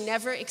actually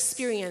never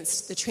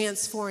experienced the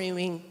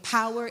transforming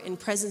power and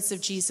presence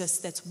of Jesus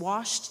that's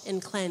washed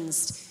and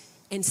cleansed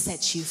and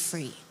sets you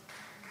free.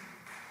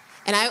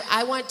 And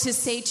I want to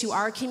say to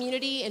our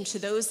community and to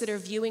those that are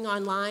viewing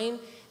online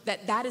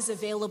that is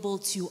available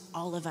to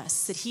all of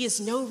us, that he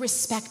is no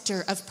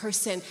respecter of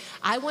person.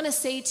 I want to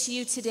say to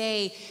you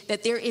today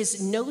that there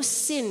is no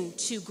sin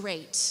too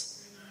great.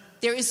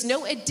 There is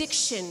no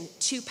addiction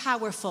too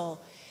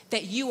powerful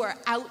that you are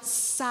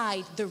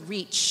outside the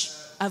reach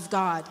of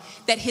God,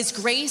 that his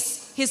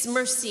grace, his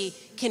mercy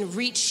can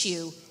reach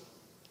you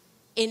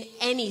in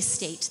any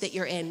state that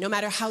you're in, no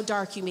matter how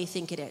dark you may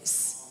think it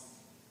is.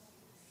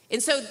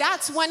 And so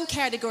that's one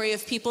category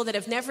of people that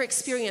have never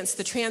experienced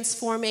the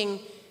transforming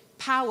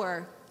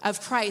power of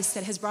Christ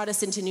that has brought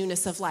us into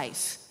newness of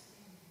life.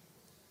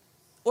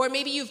 Or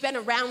maybe you've been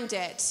around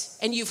it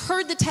and you've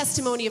heard the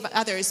testimony of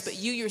others, but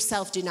you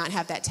yourself do not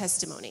have that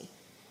testimony.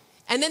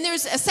 And then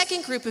there's a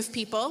second group of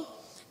people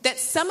that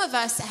some of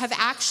us have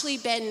actually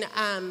been,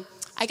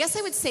 I guess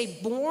I would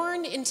say,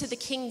 born into the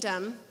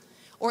kingdom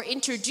or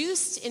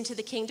introduced into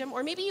the kingdom,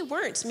 or maybe you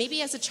weren't.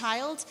 Maybe as a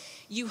child,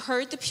 you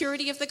heard the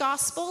purity of the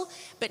gospel,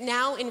 but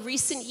now in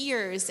recent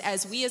years,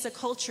 as we as a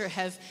culture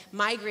have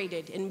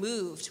migrated and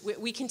moved,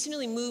 we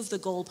continually move the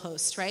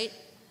goalpost, right?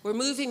 We're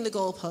moving the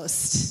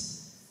goalpost.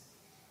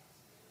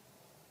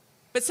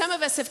 But some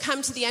of us have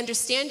come to the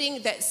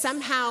understanding that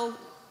somehow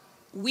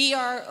we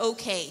are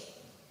okay.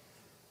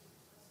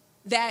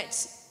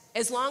 That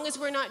as long as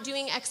we're not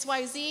doing X,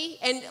 Y, Z,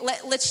 and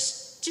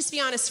let's just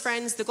be honest,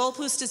 friends, the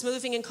goalpost is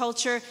moving in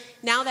culture.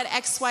 Now that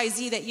X, Y,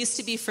 Z that used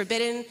to be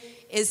forbidden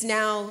is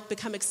now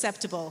become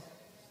acceptable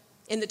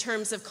in the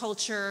terms of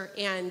culture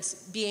and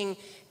being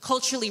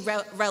culturally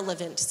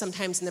relevant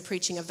sometimes in the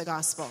preaching of the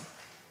gospel.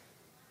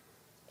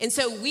 And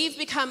so we've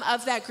become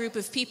of that group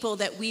of people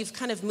that we've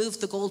kind of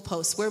moved the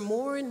goalposts. We're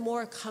more and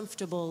more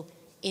comfortable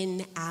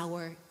in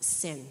our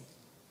sin.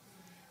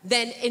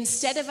 Then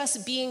instead of us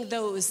being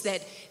those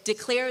that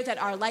declare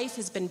that our life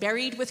has been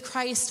buried with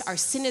Christ, our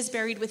sin is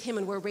buried with him,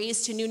 and we're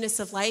raised to newness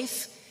of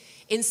life,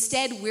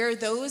 instead we're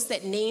those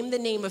that name the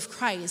name of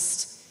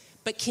Christ,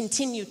 but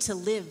continue to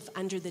live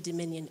under the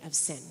dominion of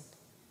sin,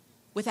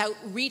 without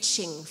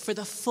reaching for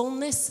the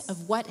fullness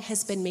of what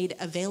has been made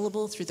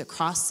available through the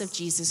cross of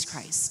Jesus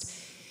Christ.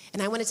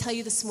 And I want to tell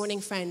you this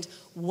morning, friend,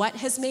 what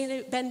has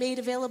been made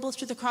available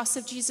through the cross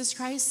of Jesus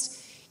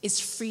Christ is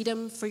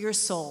freedom for your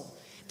soul.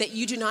 That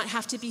you do not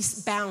have to be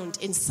bound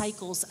in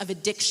cycles of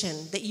addiction,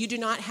 that you do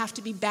not have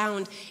to be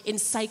bound in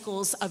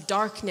cycles of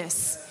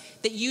darkness,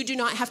 that you do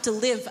not have to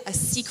live a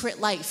secret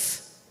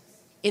life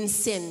in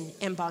sin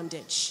and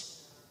bondage,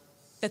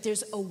 that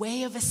there's a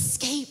way of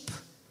escape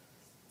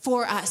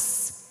for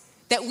us,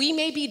 that we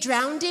may be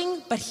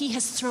drowning, but he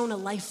has thrown a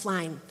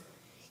lifeline.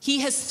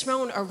 He has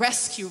thrown a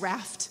rescue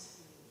raft.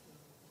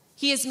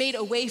 He has made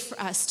a way for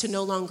us to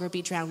no longer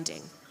be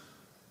drowning.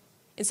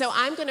 And so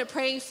I'm going to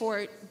pray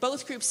for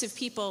both groups of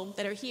people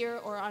that are here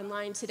or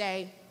online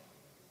today.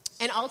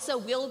 And also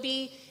we'll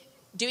be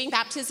doing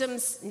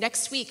baptisms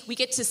next week. We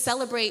get to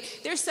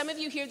celebrate. There's some of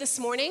you here this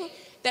morning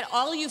that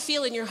all you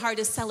feel in your heart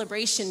is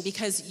celebration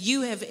because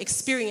you have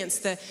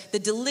experienced the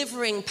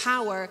delivering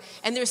power.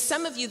 And there's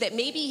some of you that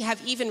maybe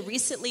have even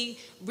recently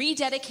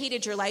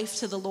rededicated your life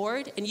to the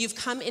Lord and you've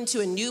come into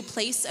a new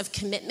place of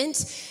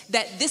commitment,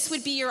 that this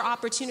would be your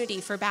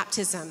opportunity for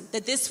baptism,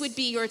 that this would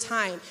be your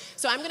time.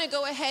 So I'm going to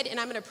go ahead and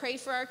I'm going to pray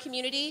for our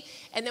community,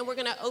 and then we're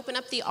going to open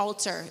up the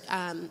altar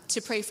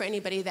to pray for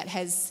anybody that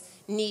has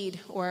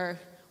need or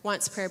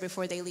wants prayer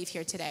before they leave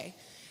here today.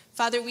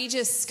 Father, we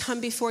just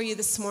come before you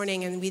this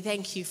morning and we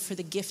thank you for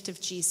the gift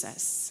of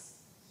Jesus.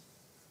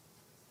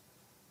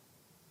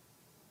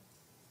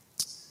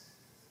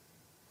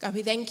 God,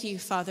 we thank you,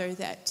 Father,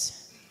 that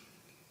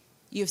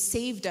you have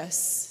saved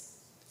us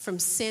from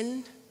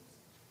sin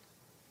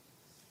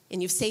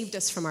and you've saved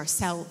us from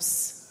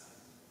ourselves.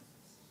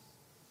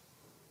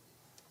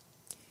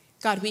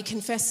 God, we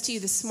confess to you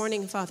this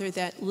morning, Father,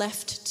 that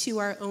left to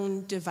our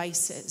own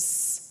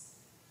devices,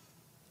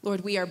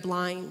 Lord, we are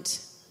blind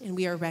and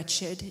we are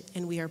wretched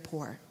and we are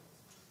poor.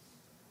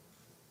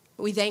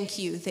 But we thank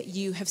you that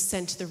you have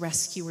sent the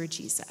rescuer,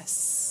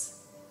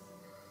 Jesus.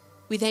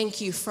 We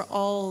thank you for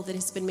all that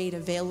has been made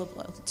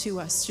available to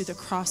us through the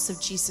cross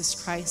of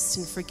Jesus Christ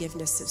and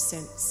forgiveness of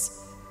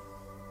sins.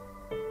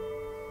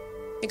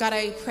 And God,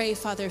 I pray,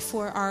 Father,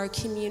 for our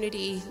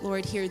community,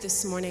 Lord, here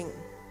this morning.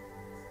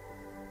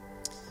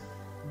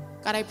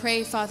 God, I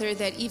pray, Father,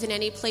 that even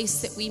any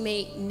place that we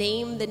may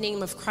name the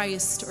name of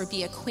Christ or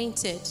be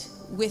acquainted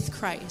with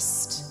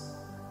Christ,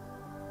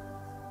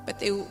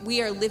 but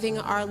we are living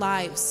our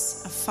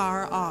lives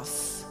afar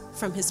off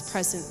from his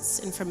presence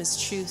and from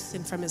his truth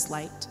and from his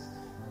light.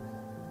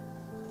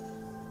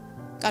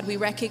 God, we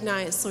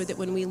recognize, Lord, that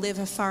when we live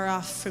afar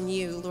off from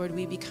you, Lord,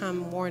 we become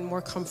more and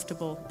more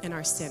comfortable in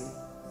our sin.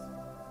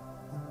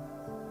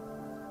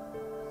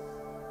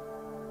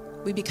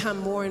 We become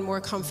more and more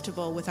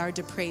comfortable with our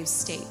depraved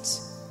state.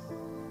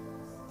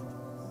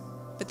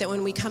 But that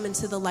when we come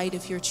into the light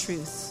of your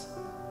truth,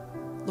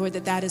 Lord,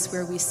 that is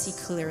where we see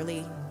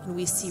clearly and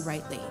we see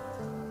rightly.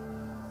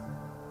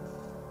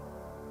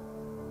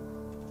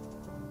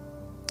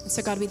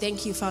 So God, we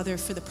thank you, Father,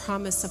 for the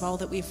promise of all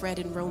that we've read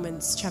in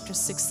Romans chapter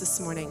 6 this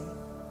morning.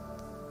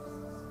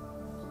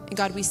 And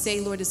God, we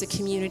say, Lord, as a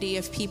community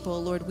of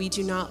people, Lord, we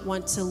do not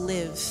want to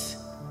live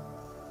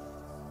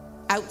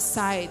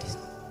outside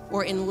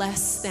or in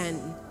less than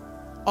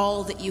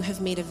all that you have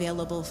made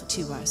available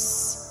to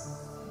us.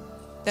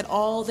 That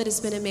all that has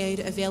been made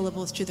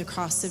available through the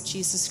cross of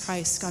Jesus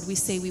Christ, God, we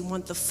say we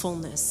want the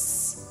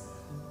fullness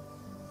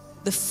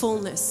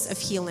of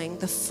healing,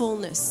 the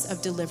fullness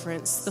of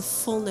deliverance, the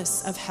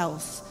fullness of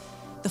health,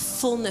 the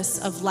fullness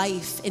of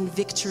life and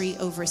victory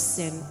over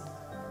sin.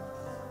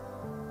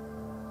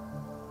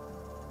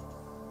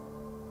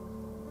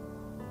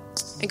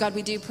 And God,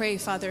 we do pray,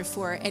 Father,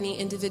 for any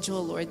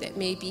individual, Lord, that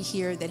may be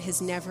here that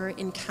has never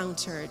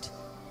encountered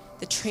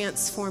the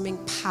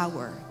transforming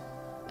power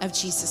of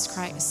Jesus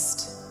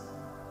Christ.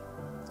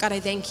 God, I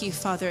thank you,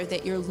 Father,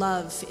 that your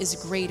love is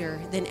greater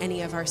than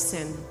any of our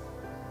sin.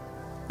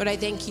 But I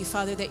thank you,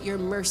 Father, that your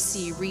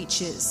mercy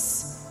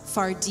reaches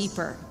far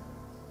deeper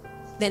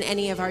than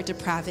any of our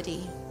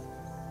depravity.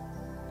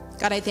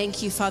 God, I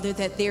thank you, Father,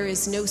 that there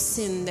is no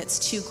sin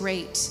that's too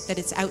great, that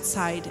it's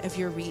outside of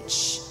your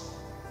reach.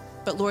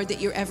 But Lord, that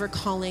you're ever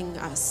calling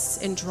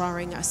us and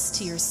drawing us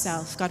to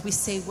yourself. God, we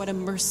say, what a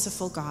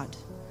merciful God.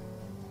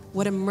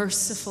 What a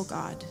merciful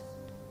God.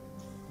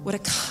 What a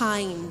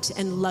kind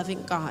and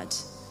loving God.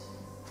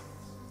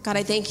 God,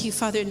 I thank you,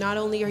 Father, not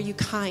only are you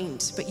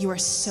kind, but you are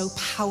so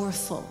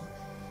powerful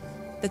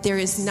that there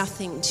is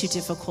nothing too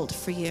difficult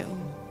for you.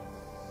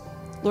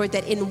 Lord,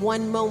 that in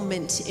one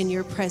moment in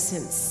your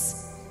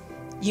presence,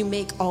 you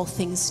make all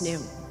things new.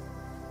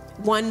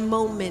 One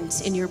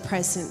moment in your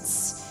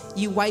presence,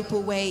 you wipe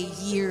away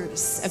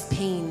years of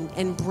pain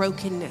and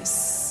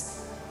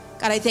brokenness.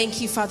 God, I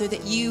thank you, Father,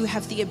 that you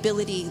have the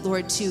ability,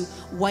 Lord, to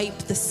wipe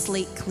the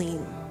slate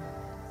clean.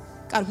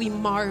 God, we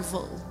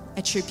marvel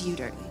at your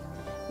beauty.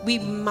 We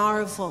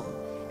marvel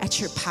at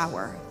your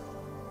power.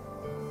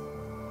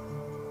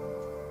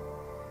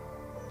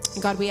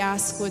 And God, we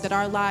ask, Lord, that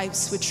our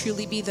lives would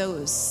truly be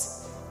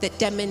those that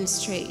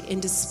demonstrate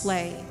and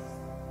display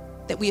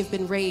that we have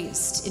been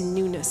raised in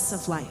newness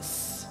of life.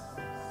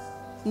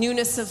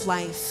 Newness of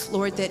life,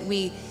 Lord, that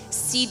we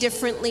see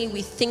differently,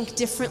 we think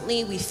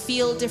differently, we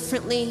feel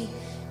differently,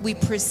 we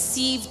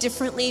perceive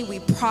differently, we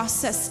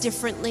process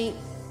differently.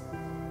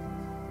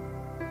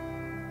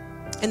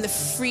 And the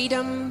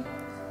freedom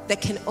that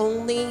can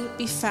only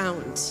be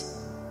found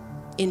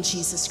in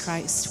Jesus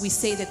Christ. We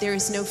say that there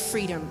is no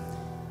freedom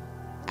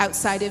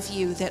outside of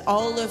you, that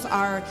all of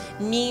our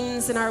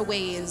means and our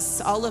ways,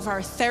 all of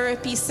our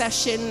therapy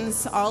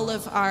sessions, all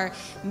of our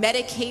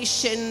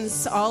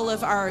medications, all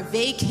of our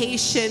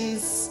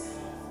vacations,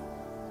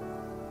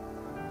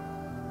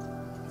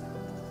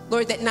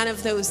 Lord, that none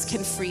of those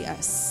can free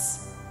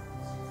us.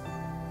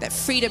 That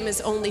freedom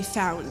is only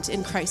found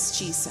in Christ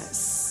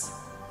Jesus.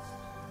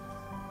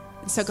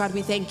 And so, God,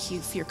 we thank you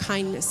for your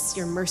kindness,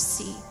 your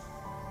mercy,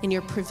 and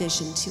your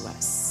provision to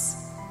us.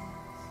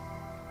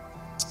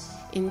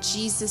 In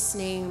Jesus'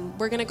 name,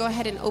 we're going to go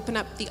ahead and open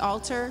up the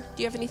altar.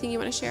 Do you have anything you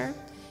want to share?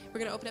 We're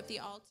going to open up the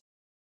altar.